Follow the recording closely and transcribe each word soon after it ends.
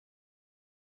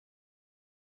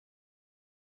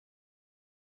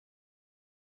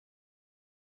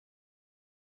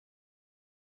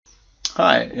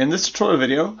Hi, in this tutorial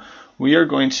video we are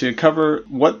going to cover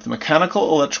what the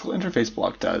mechanical electrical interface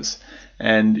block does,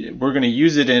 and we're going to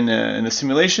use it in a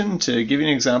simulation to give you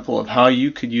an example of how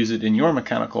you could use it in your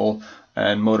mechanical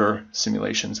and motor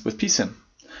simulations with PSIM.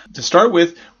 To start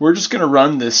with, we're just going to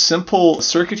run this simple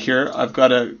circuit here. I've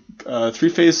got a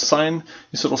three-phase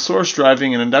sinusoidal source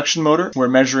driving an induction motor. We're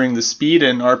measuring the speed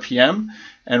in RPM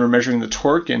and we're measuring the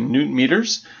torque in Newton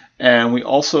meters. And we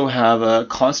also have a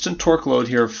constant torque load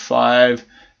here of 5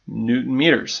 Newton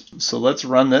meters. So let's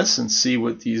run this and see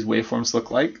what these waveforms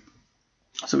look like.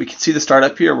 So we can see the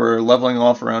startup here. We're leveling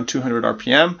off around 200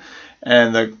 RPM,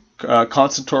 and the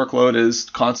constant torque load is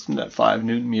constant at 5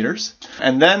 Newton meters.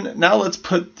 And then now let's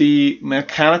put the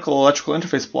mechanical electrical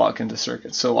interface block into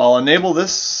circuit. So I'll enable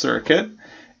this circuit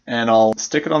and I'll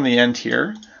stick it on the end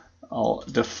here. I'll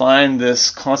define this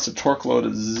constant torque load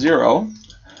as 0.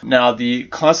 Now the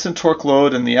constant torque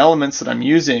load and the elements that I'm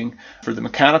using for the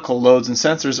mechanical loads and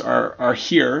sensors are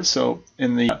here. So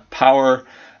in the power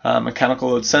mechanical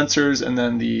load sensors, and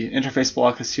then the interface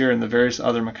block is here, and the various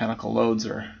other mechanical loads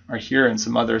are here, and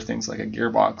some other things like a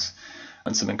gearbox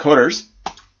and some encoders.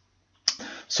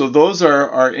 So those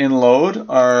are in load,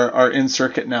 are in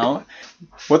circuit now.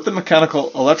 What the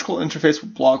mechanical electrical interface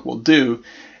block will do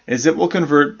is it will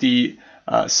convert the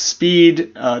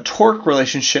speed torque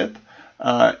relationship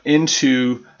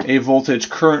into a voltage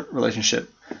current relationship.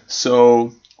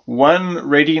 So 1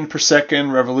 radian per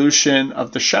second revolution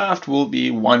of the shaft will be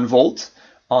 1 volt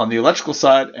on the electrical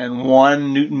side, and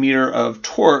 1 Newton meter of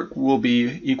torque will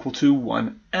be equal to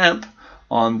 1 amp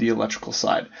on the electrical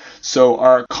side. So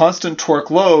our constant torque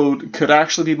load could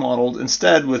actually be modeled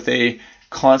instead with a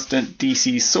constant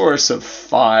DC source of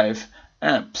 5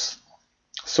 amps.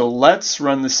 So let's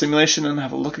run the simulation and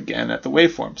have a look again at the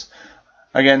waveforms.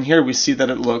 Again, here we see that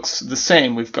it looks the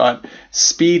same. We've got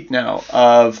speed now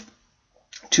of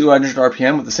 200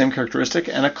 RPM with the same characteristic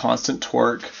and a constant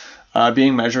torque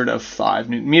being measured of 5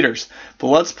 Newton meters. But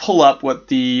let's pull up what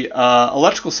the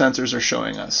electrical sensors are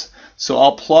showing us. So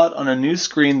I'll plot on a new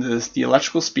screen the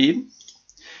electrical speed,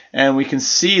 and we can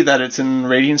see that it's in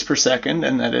radians per second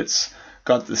and that it's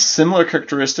got the similar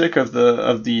characteristic of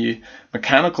the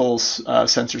mechanical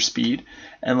sensor speed.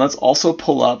 And let's also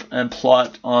pull up and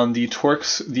plot on the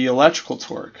electrical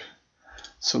torque.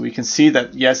 So we can see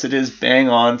that yes, it is bang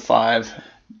on 5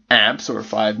 amps or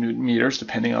 5 Newton meters,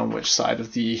 depending on which side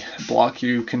of the block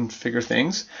you configure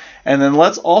things. And then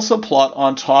let's also plot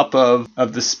on top of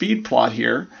the speed plot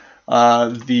here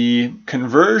the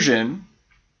conversion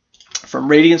from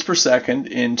radians per second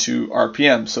into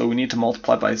RPM. So we need to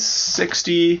multiply by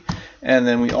 60, and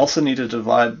then we also need to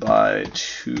divide by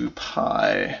 2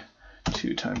 pi.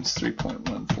 2 times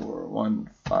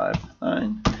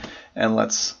 3.14159, and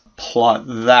let's plot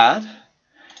that,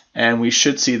 and we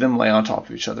should see them lay on top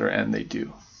of each other, and they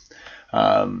do.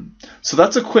 So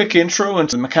that's a quick intro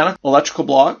into the mechanical electrical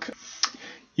block.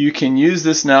 You can use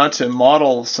this now to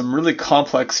model some really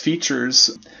complex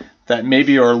features that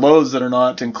maybe are loads that are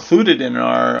not included in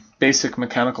our basic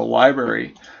mechanical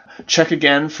library. Check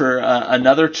again for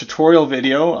another tutorial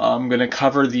video. I'm going to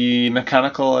cover the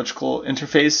mechanical electrical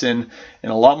interface in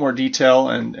a lot more detail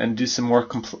and do some more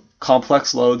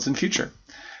complex loads in future.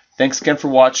 Thanks again for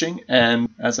watching, and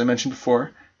as I mentioned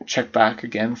before, check back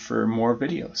again for more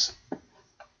videos.